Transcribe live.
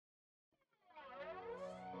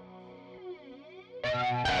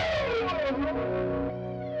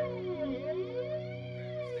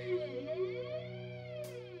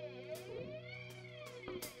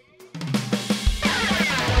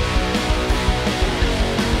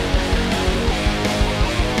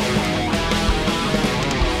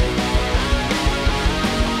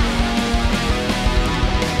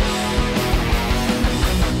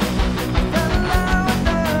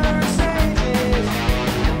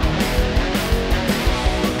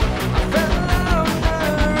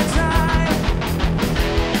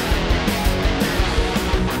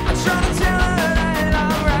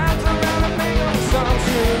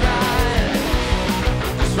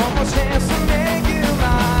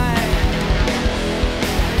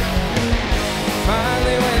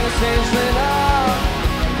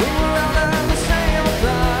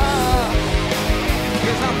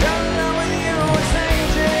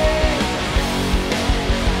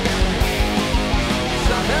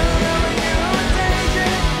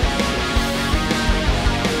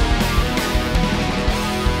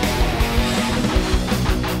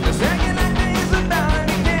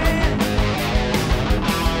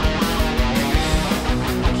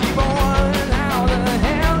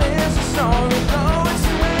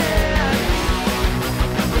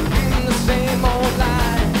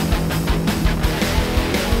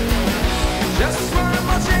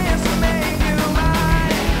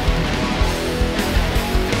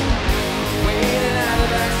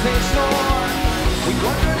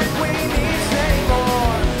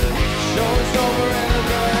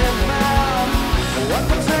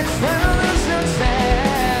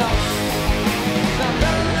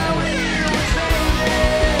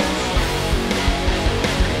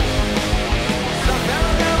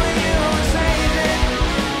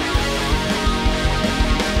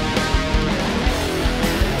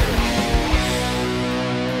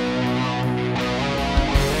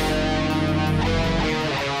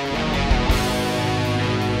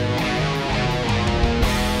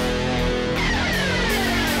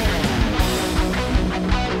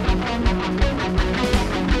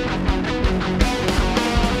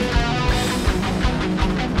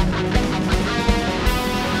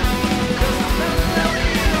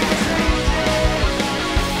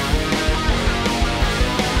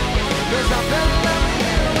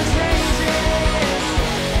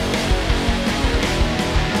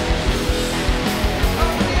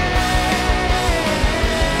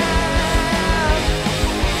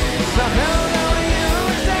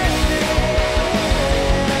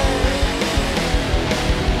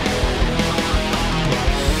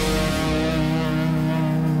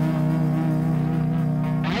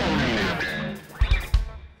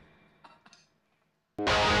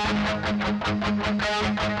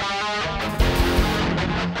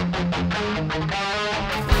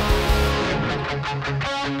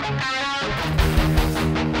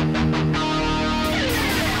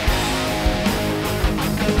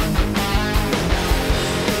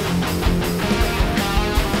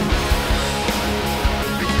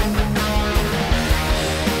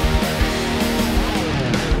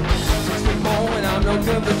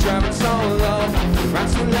good for driving solo. Write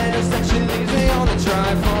some letters that she leaves me on the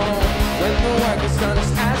drive home. When the work is done,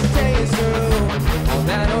 just as the day is through. All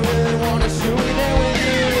that I really want is to be there with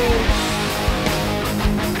you.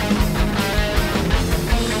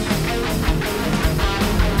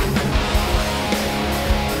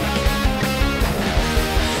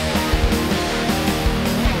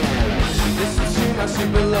 She listens to my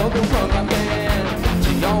super local program band.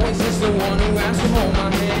 She always is the one who has to hold my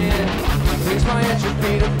hand. Brings my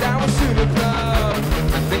entropy down to the club.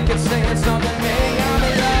 I think it's saying something, hey, I'm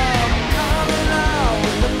in love. I'm in love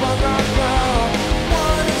with the punk rock girl.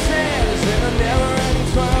 One who says in a never-ending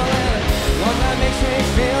twirl. And one that makes me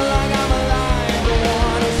feel like I'm alive. The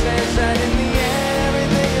one who says that in the end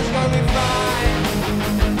everything is gonna be fine.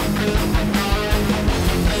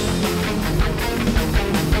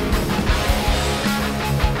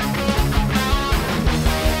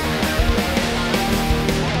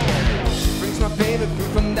 Favorite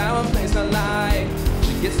fruit from down a place I like.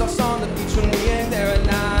 She gets lost on the beach when we ain't there at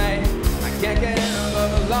night. I can't get enough of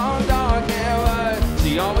her long dark hair, but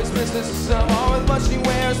she always misses someone with what she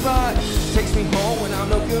wears. But she takes me home when I'm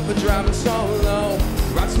no good for driving solo.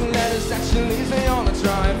 Writes me letters that she leaves me on the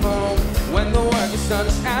drive home. When the work is done,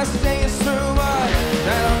 just as the day is through. But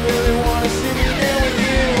that I really want to see me there with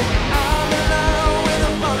you. I'm in love with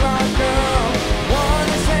a punk rock girl. One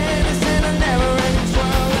whose hand is in a never-ending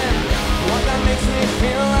twirl. One that makes me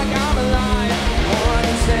feel like I'm alive. One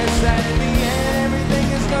who says that in the end everything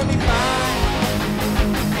is gonna be fine.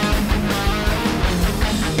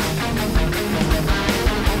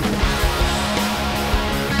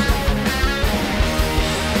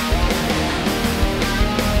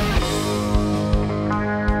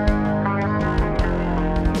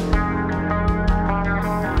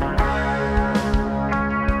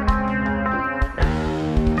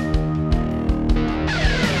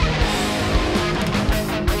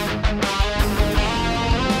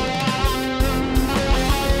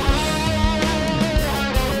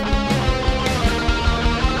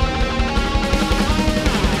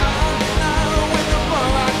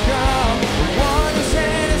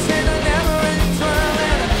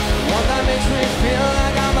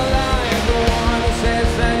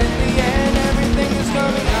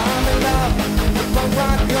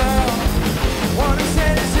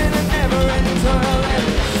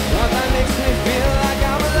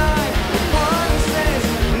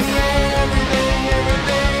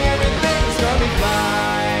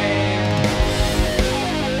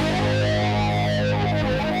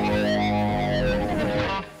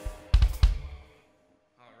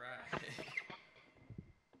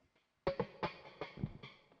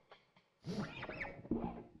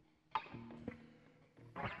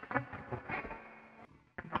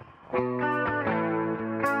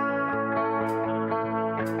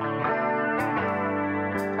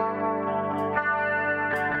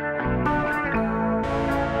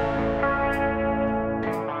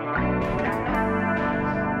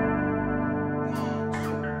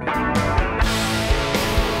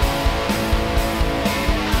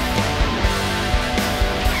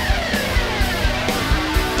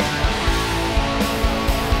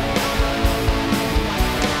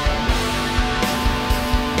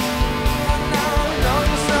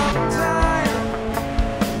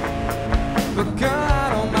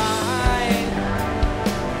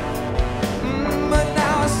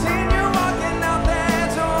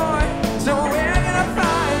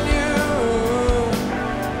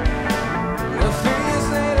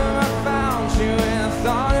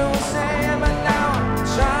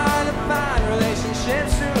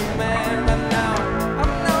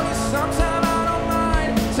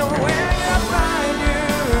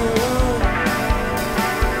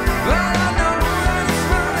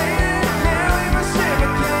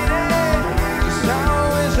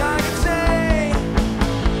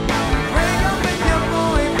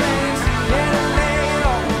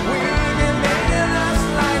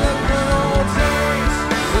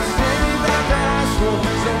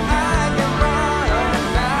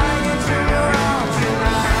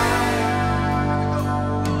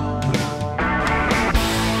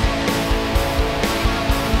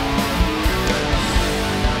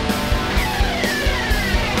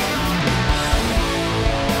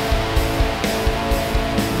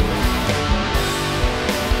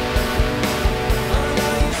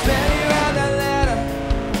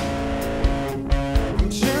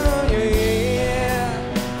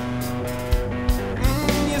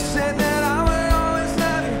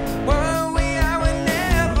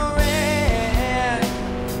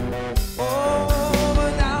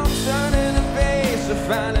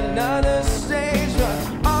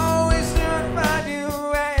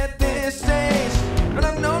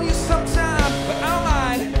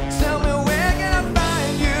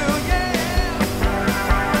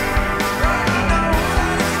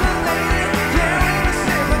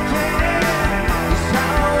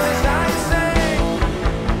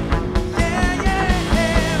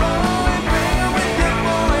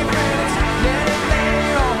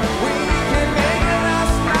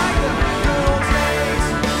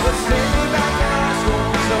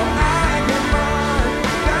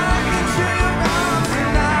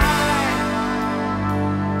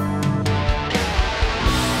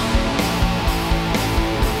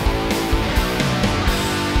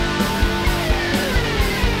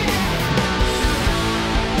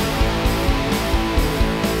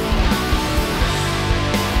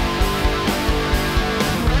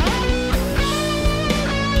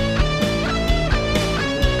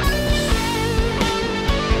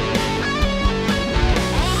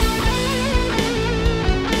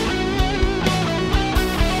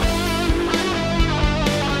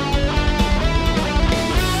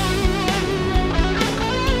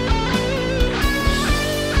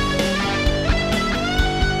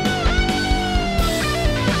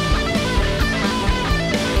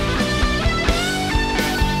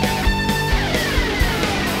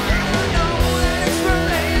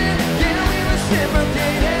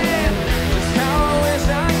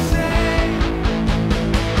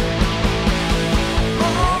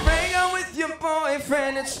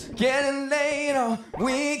 It's getting late, oh,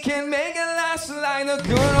 we can make it last like the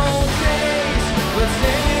good old days. Let's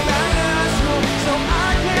take me back to high school so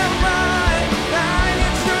I can ride right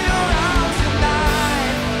into your arms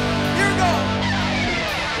tonight. Here we go.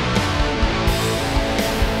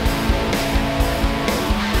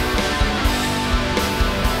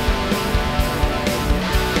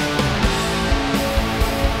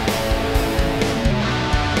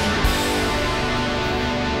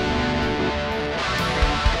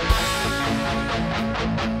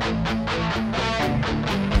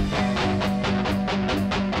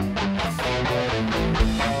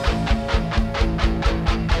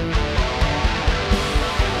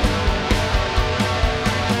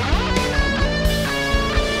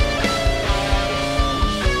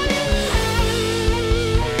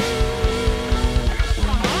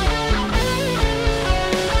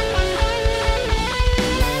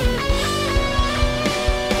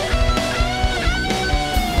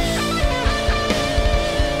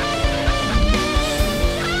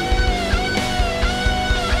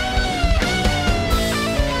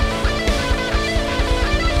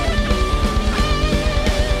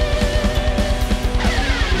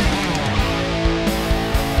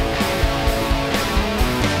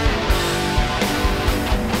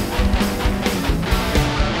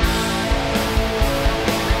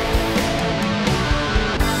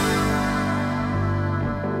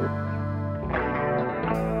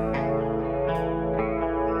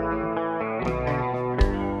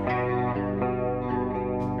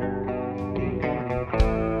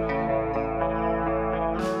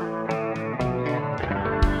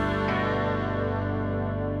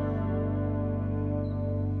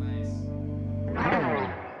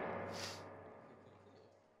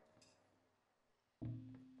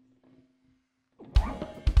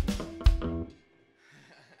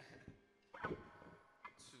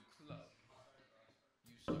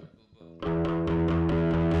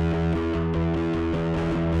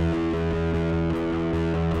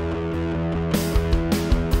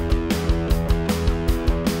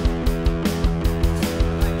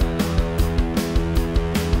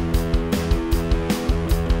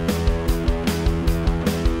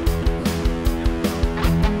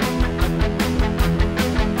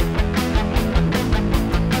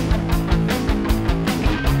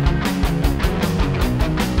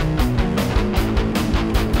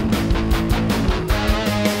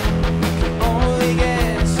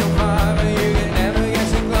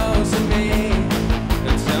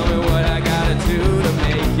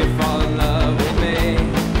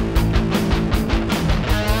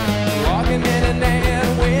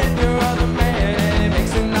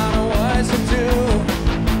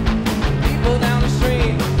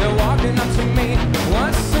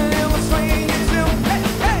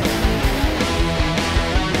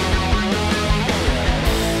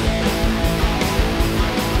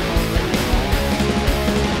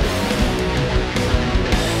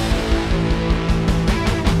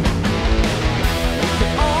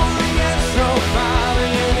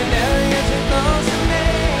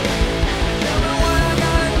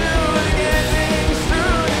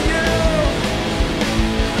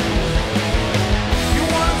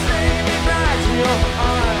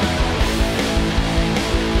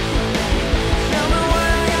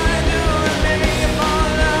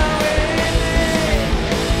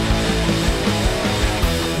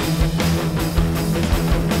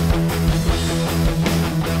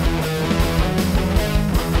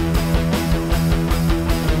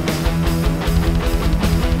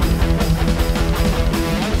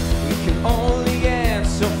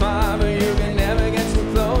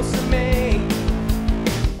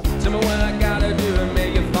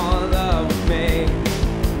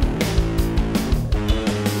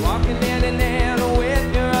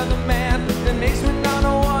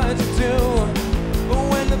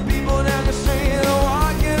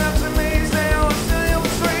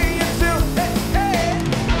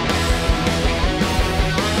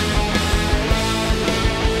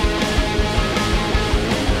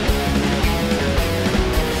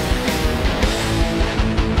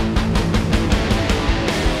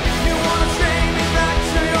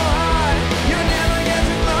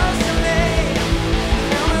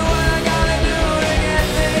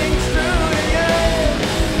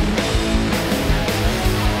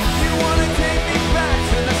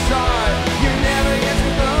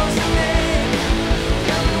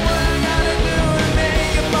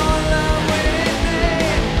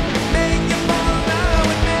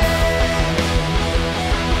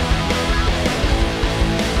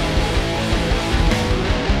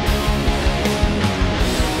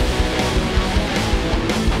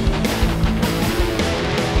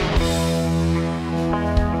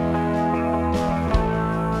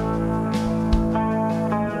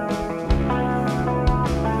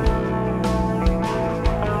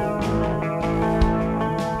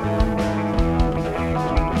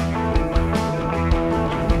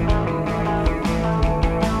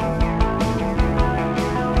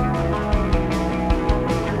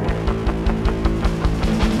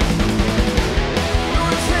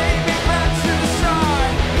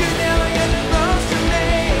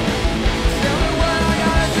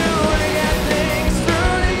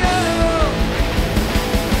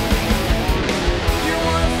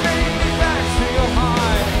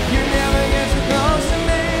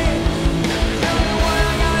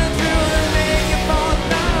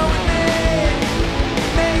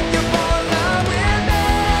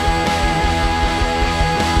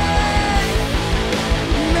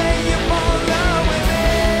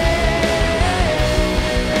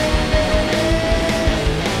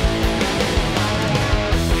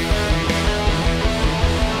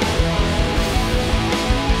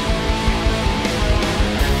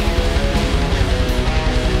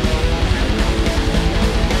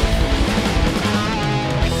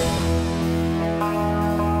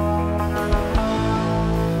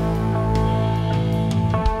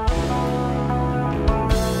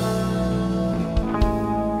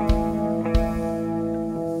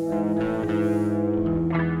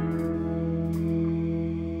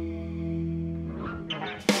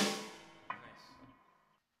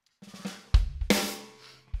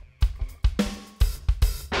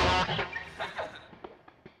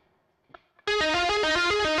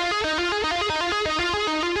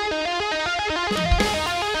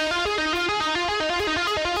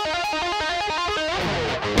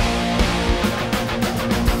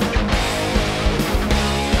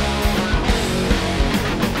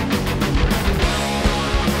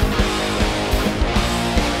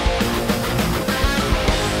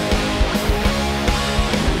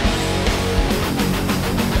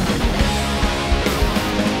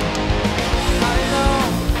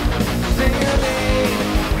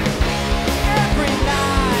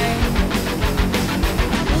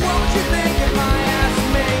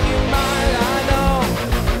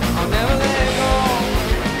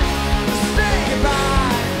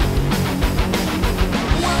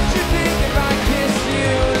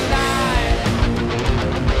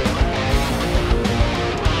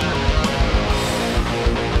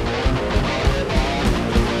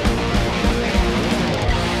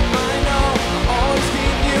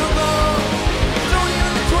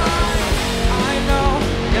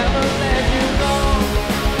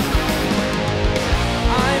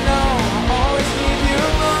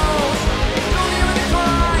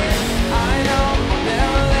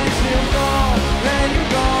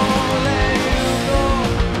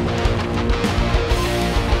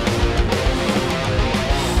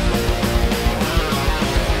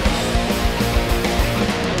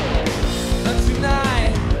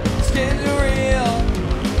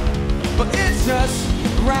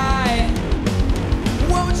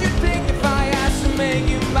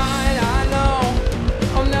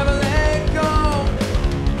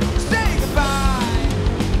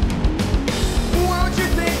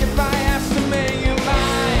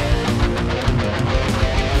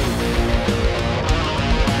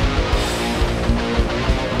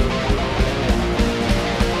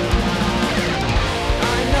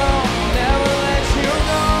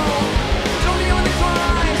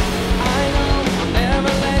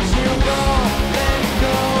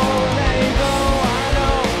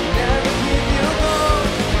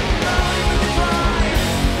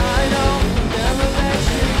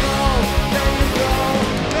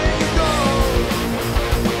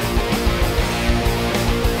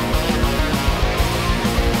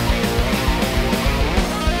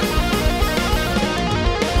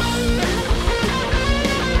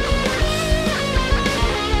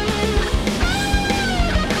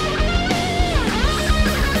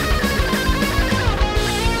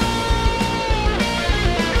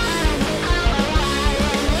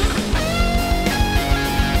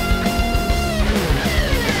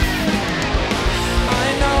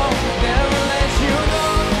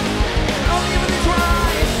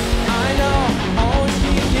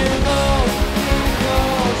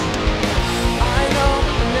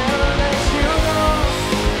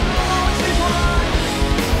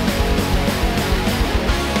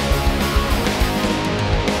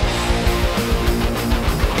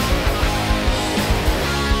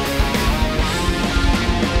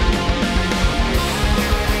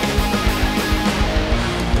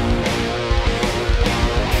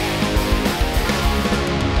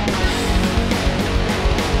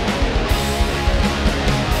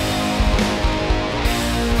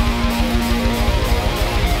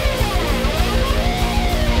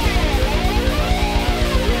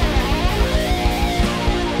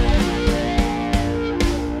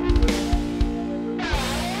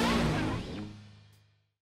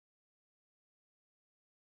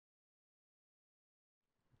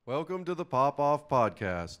 Welcome to the Pop Off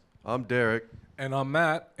Podcast. I'm Derek. And I'm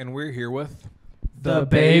Matt, and we're here with The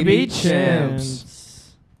Baby Chimps.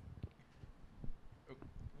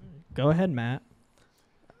 Go ahead, Matt.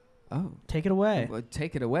 Oh, Take it away. well,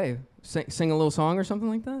 take it away. Sing a little song or something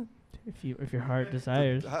like that. If your heart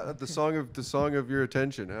desires. The song of your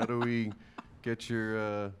attention. How do we get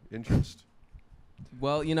your interest?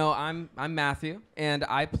 Well, you know, I'm Matthew, and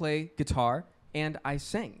I play guitar and I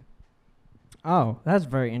sing. Oh, that's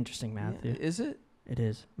very interesting, Matthew. Yeah, is it? It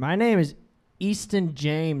is. My name is Easton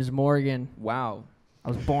James Morgan. Wow. I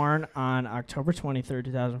was born on October 23rd,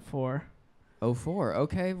 2004. 04.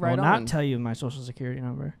 Okay, I right will on. not tell you my social security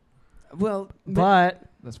number. Well, But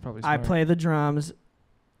that's probably I smart. play the drums,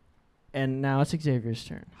 and now it's Xavier's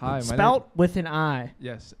turn. Hi, my Spelt with an I.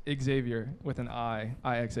 Yes, Xavier with an I,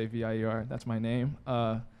 Ixavier. That's my name.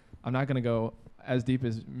 I'm not gonna go as deep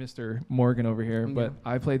as Mr. Morgan over here, but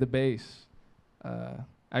I play the bass.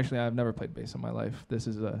 Actually, I've never played bass in my life. This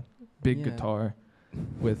is a big guitar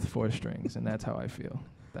with 4 strings, and that's how I feel.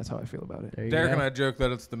 That's how I feel about it. There you Derek go. and I joke that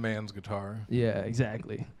it's the man's guitar. Yeah,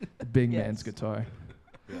 exactly. The big Yes. man's guitar.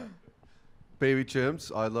 Yeah. Baby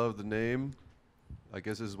Chimps. I love the name. I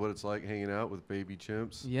guess this is what it's like hanging out with Baby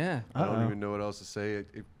Chimps. Yeah. I don't Uh-oh. even know what else to say.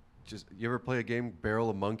 It just, you ever play a game, Barrel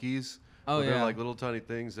of Monkeys? Oh, Where yeah. They're like little tiny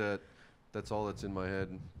things that's all that's in my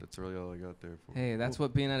head. That's really all I got there for. Hey, that's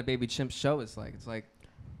what being at a Baby Chimp show is like. It's like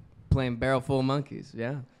playing barrel full of monkeys.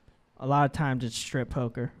 Yeah. A lot of times it's strip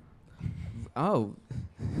poker. Oh.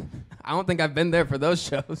 I don't think I've been there for those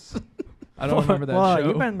shows. I don't remember that well, show.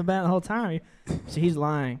 you've been in the band the whole time. So he's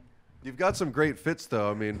lying. You've got some great fits, though.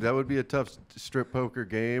 I mean, that would be a tough strip poker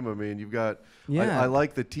game. I mean, you've got. Yeah. I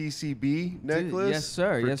like the TCB necklace. yes,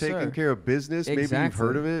 sir. For Yes, taking sir. care of business. Maybe you've Exactly.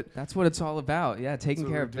 heard of it. That's what it's all about. Yeah, taking That's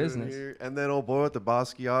what care we're of doing business. here. And then old boy with the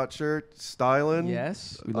Basquiat shirt, styling.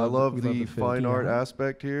 Yes. We I love we the fine Filky art hat.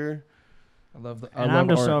 aspect here. I love the. And I'm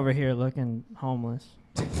just over here looking homeless.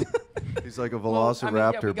 He's like a Well, velociraptor I mean,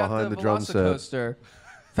 yeah, we got behind the drum set. Velocicoaster.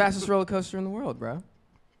 Fastest roller coaster in the world, bro.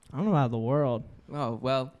 I don't know about the world. Oh,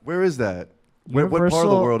 well. Where is that? What part of the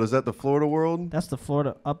Universal- world? Is that the Florida world? That's the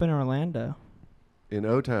Florida up in Orlando. In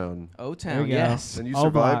O-Town. There O-Town, you go. yes. And you O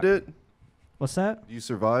survived Block. it? What's that? You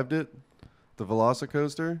survived it? The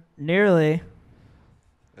Velocicoaster? Nearly.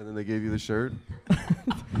 And then they gave you the shirt?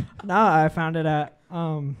 No, I found it at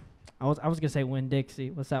I was gonna say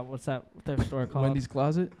Winn-Dixie. What's that thrift store called? Wendy's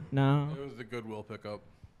Closet. No. It was the Goodwill pickup.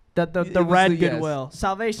 The It was red the- yes. Goodwill.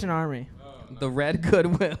 Salvation Army. The Red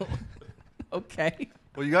Goodwill. Okay.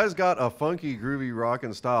 Well, you guys got a funky, groovy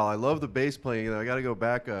rockin' style. I love the bass playing. And I got to go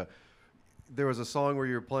back. There was a song where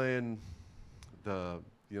you were playing the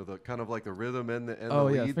kind of like the rhythm and the Oh,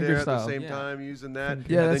 yeah, lead finger there at the style. same Yeah. time using that.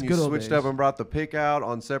 Yeah, and that's then good you old switched days. up and brought the pick out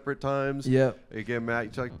on separate times. Yep. Again,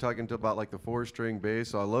 Matt, you're talking about like the 4-string bass.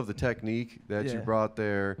 So I love the technique that you Yeah. brought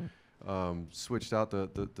there. Switched out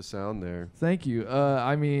the sound there. Thank you.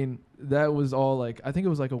 I mean, that was all like, I think it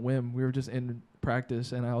was like a whim. We were just in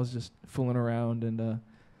practice, and I was just fooling around, and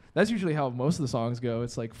that's usually how most of the songs go.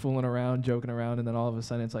 It's like fooling around, joking around, and then all of a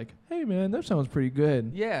sudden it's like, hey, man, that sounds pretty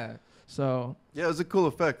good. Yeah. So, Yeah, it was a cool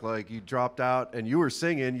effect. Like you dropped out and you were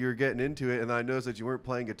singing, you were getting into it, and I noticed that you weren't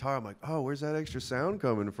playing guitar. I'm like, oh, where's that extra sound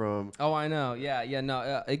coming from? Oh, I know. Yeah, yeah.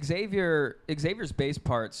 No, Xavier's bass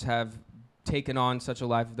parts have taken on such a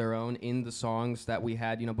life of their own in the songs that we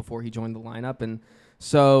had, before he joined the lineup. And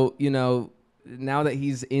so, now that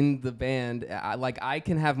he's in the band, I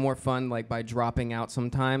can have more fun by dropping out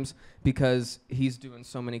sometimes because he's doing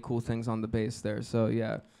so many cool things on the bass there. So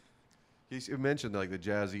yeah. You mentioned like the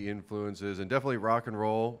jazzy influences and definitely rock and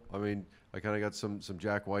roll. I mean, I kind of got some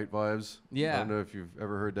Jack White vibes. Yeah. I don't know if you've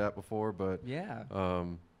ever heard that before, but Yeah.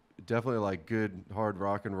 definitely like good hard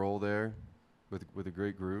rock and roll there with a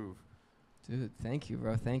great groove. Dude, thank you,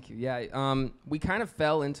 bro. Thank you. Yeah, we kind of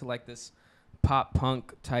fell into this pop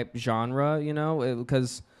punk type genre,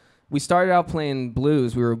 because we started out playing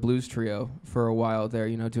blues. We were a blues trio for a while there,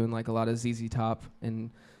 doing a lot of ZZ Top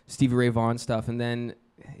and Stevie Ray Vaughan stuff. And then,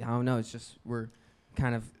 I don't know, it's just we're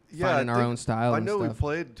kind of finding our own style. I and know we stuff.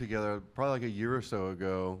 played together probably a year or so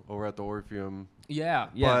ago over at the Orpheum. Yeah.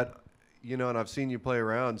 But, and I've seen you play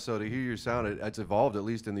around, so to hear your sound, it's evolved at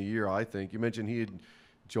least in the year, I think. You mentioned he had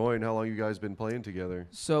joined. How long you guys been playing together?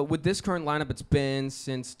 So with this current lineup, it's been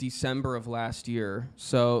since December of last year.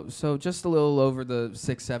 So just a little over the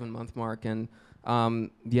 6-7 month mark, and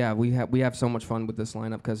we have so much fun with this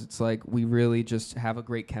lineup because it's we really just have a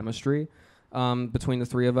great chemistry between the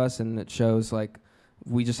three of us, and it shows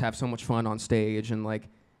we just have so much fun on stage and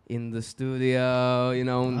in the studio,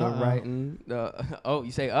 the writing. Oh,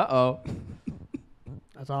 you say uh-oh.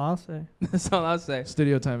 That's all I'll say. That's all I'll say.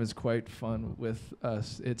 Studio time is quite fun with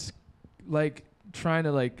us. It's like trying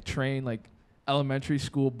to like train like elementary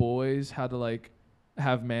school boys how to like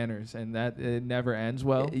have manners, and that it never ends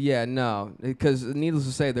well. Yeah, no, because needless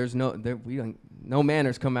to say, no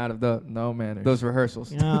manners come out of No manners. those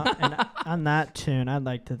rehearsals. You know, and on that tune, I'd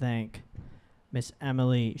like to thank Miss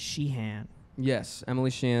Emily Sheehan. Yes,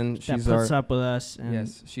 Emily Sheehan. That She's puts our up with us and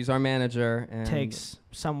yes, she's our manager and takes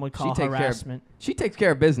some would she call takes care of- harassment. she takes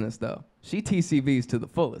care of business though. She TCVs to the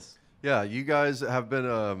fullest. Yeah, you guys have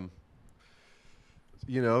been,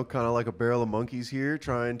 you know, kind of like a barrel of monkeys here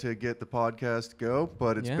trying to get the podcast to go,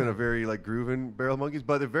 but it's been Yeah. a very like grooving barrel of monkeys,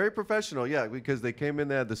 but they're very professional. Yeah, because they came in,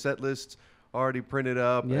 they had the set lists already printed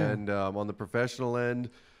up, Yeah. and on the professional end,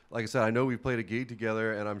 like I said, I know we've played a gig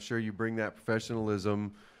together, and I'm sure you bring that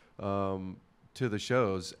professionalism to the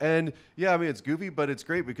shows. And yeah, I mean, it's goofy, but it's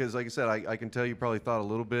great because, like I said, I can tell you probably thought a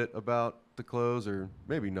little bit about the clothes, or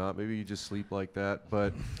maybe not. Maybe you just sleep like that,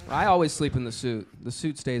 but I always sleep in the suit. The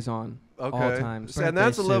suit stays on all times. And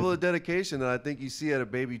that's a Birthday level suit. of dedication that I think you see at a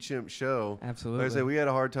Baby Chimp show. Absolutely. Like I said, we had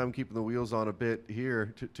a hard time keeping the wheels on a bit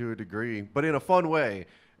here to a degree, but in a fun way.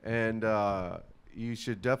 And you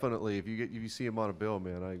should definitely, if you see him on a bill,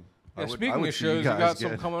 man, I would Speaking of see shows, you guys got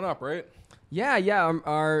again. some coming up, right? Yeah.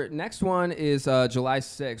 Our next one is July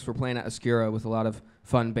 6th. We're playing at Oscura with a lot of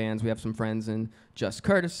fun bands. We have some friends in Just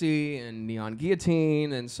Courtesy and Neon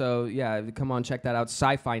Guillotine. And so, yeah, come on, check that out.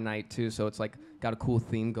 Sci-fi night, too, so it's like got a cool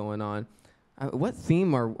theme going on. What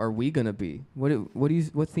theme are we going to be?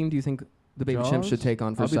 What theme do you think the Baby Chimps should take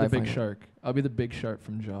on for I'll be Sci-fi the big night? shark. I'll be the big shark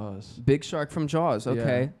from Jaws. Big Shark from Jaws.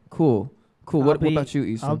 Okay, Yeah. cool. What about you,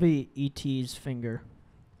 Easton? I'll be E.T.'s finger.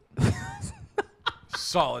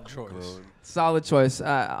 Solid choice. Solid choice.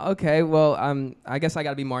 Okay, well, I guess I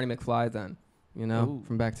got to be Marty McFly then, you know, Ooh.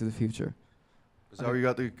 from Back to the Future. Is that where you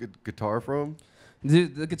got the guitar from?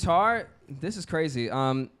 Dude, the guitar, this is crazy.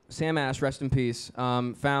 Sam Ash, rest in peace,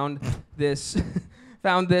 found this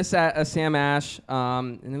at a Sam Ash,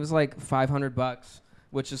 and it was like $500,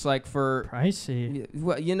 which is like for... Pricey.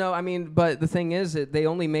 Well, you know, I mean, but the thing is,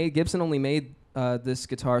 Gibson only made this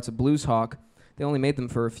guitar. It's a Blues Hawk. They only made them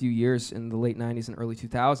for a few years in the late 90s and early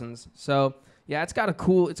 2000s. So, yeah, it's got a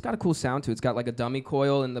cool sound to it. It's got like a dummy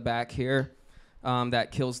coil in the back here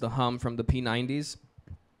that kills the hum from the P90s.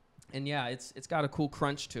 And yeah, it's got a cool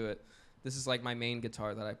crunch to it. This is like my main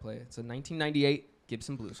guitar that I play. It's a 1998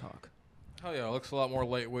 Gibson Blues Hawk. Hell yeah, it looks a lot more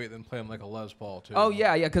lightweight than playing like a Les Paul, too. Oh,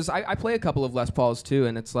 yeah, because I play a couple of Les Pauls, too,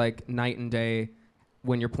 and it's like night and day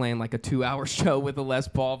when you're playing like a 2-hour show with a Les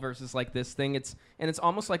Paul versus like this thing. It's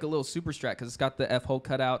almost like a little super strat because it's got the F-hole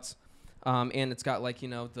cutouts, and it's got like, you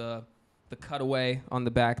know, the cutaway on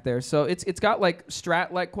the back there. So it's got like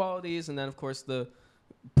strat-like qualities, and then, of course, the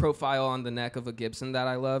profile on the neck of a Gibson that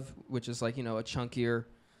I love, which is like, you know, a chunkier,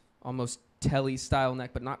 almost Telly-style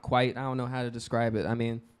neck, but not quite. I don't know how to describe it. I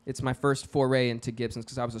mean, it's my first foray into Gibsons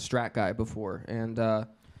because I was a Strat guy before, and yeah.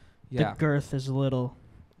 The girth is a little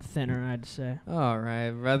thinner, I'd say. All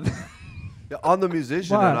right, brother. Yeah, on the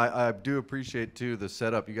musician, What? and I do appreciate too the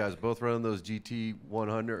setup. You guys both run those GT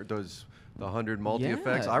 100, the 100 multi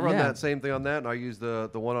effects. Yeah, I run yeah. that same thing on that, and I use the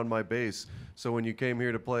one on my bass. So when you came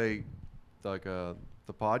here to play, like the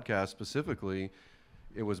podcast specifically,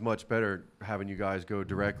 it was much better having you guys go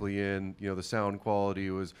directly in. You know, the sound quality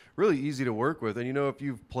was really easy to work with, and you know, if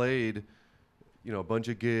you've played, you know, a bunch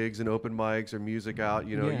of gigs and open mics or music out,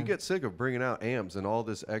 you know, Yeah. you get sick of bringing out amps and all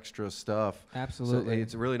this extra stuff. Absolutely. So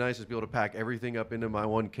it's really nice to be able to pack everything up into my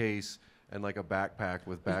one case and like a backpack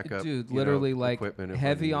with backup. Dude, you literally know, like equipment if I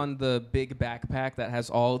heavy need it. on the big backpack that has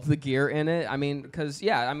all the gear in it. I mean, because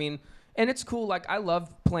and it's cool. Like I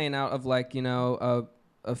love playing out of like, you know,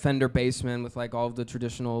 a Fender Bassman with like all of the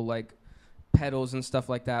traditional like pedals and stuff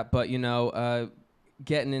like that. But you know,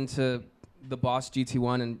 getting into the Boss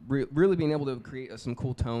GT1 and really being able to create some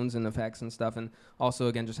cool tones and effects and stuff, and also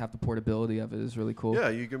again just have the portability of it is really cool. Yeah,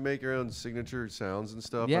 you can make your own signature sounds and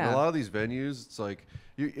stuff. Yeah. And a lot of these venues, it's like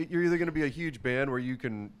you're either going to be a huge band where you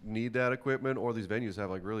can need that equipment, or these venues have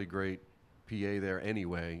like really great PA there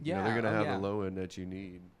anyway. You know, Yeah, they're going to have yeah. the low end that you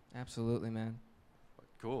need. Absolutely, man.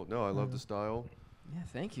 Cool. No, I love the style. Yeah,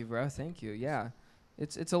 thank you, bro. Thank you. Yeah,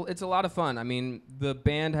 it's a lot of fun. I mean, the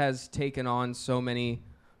band has taken on so many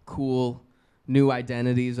cool new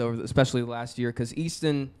identities especially last year, because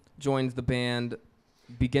Easton joined the band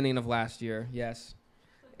beginning of last year. Yes,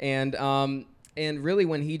 and really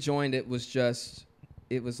when he joined, it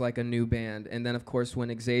was like a new band. And then of course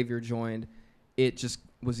when Xavier joined, it just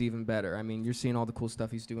was even better. I mean, you're seeing all the cool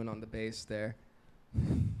stuff he's doing on the bass there.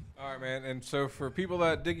 All right, man. And so for people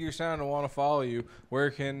that dig your sound and want to follow you,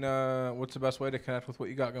 where can what's the best way to connect with what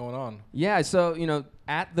you got going on? Yeah, so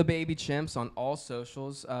at the Baby Chimps on all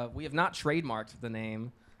socials. We have not trademarked the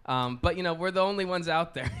name, but we're the only ones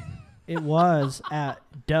out there. It was at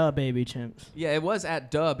Duh Baby Chimps. Yeah, it was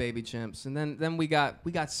at Duh Baby Chimps, and then we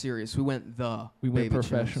got serious. We went Baby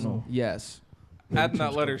professional. Chimps. Yes. Adding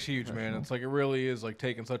that letter is huge, man. It's like it really is like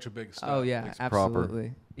taking such a big step. Oh yeah, It's absolutely.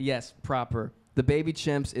 proper. Yes, proper. The Baby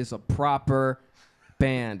Chimps is a proper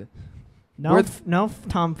band. No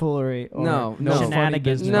tomfoolery or No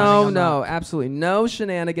shenanigans. funny running No, amok. absolutely no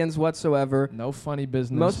shenanigans whatsoever. No funny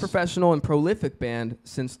business. Most professional and prolific band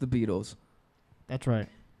since the Beatles. That's right.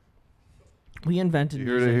 We invented Here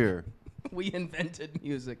music. to here. We invented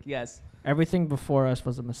music. Yes. Everything before us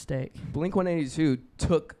was a mistake. Blink-182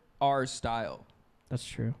 took our style, That's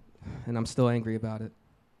true. and I'm still angry about it.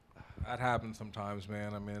 That happens sometimes,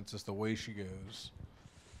 man. I mean, it's just the way she goes.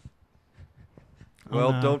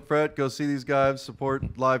 Well, no. don't fret. Go see these guys.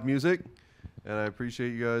 Support live music. And I appreciate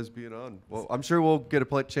you guys being on. Well, I'm sure we'll get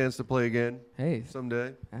a chance to play again Hey,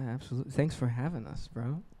 someday. absolutely. Thanks for having us,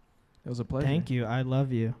 bro. It was a pleasure. Thank you. I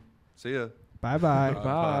love you. See ya. Bye-bye.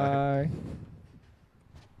 Bye.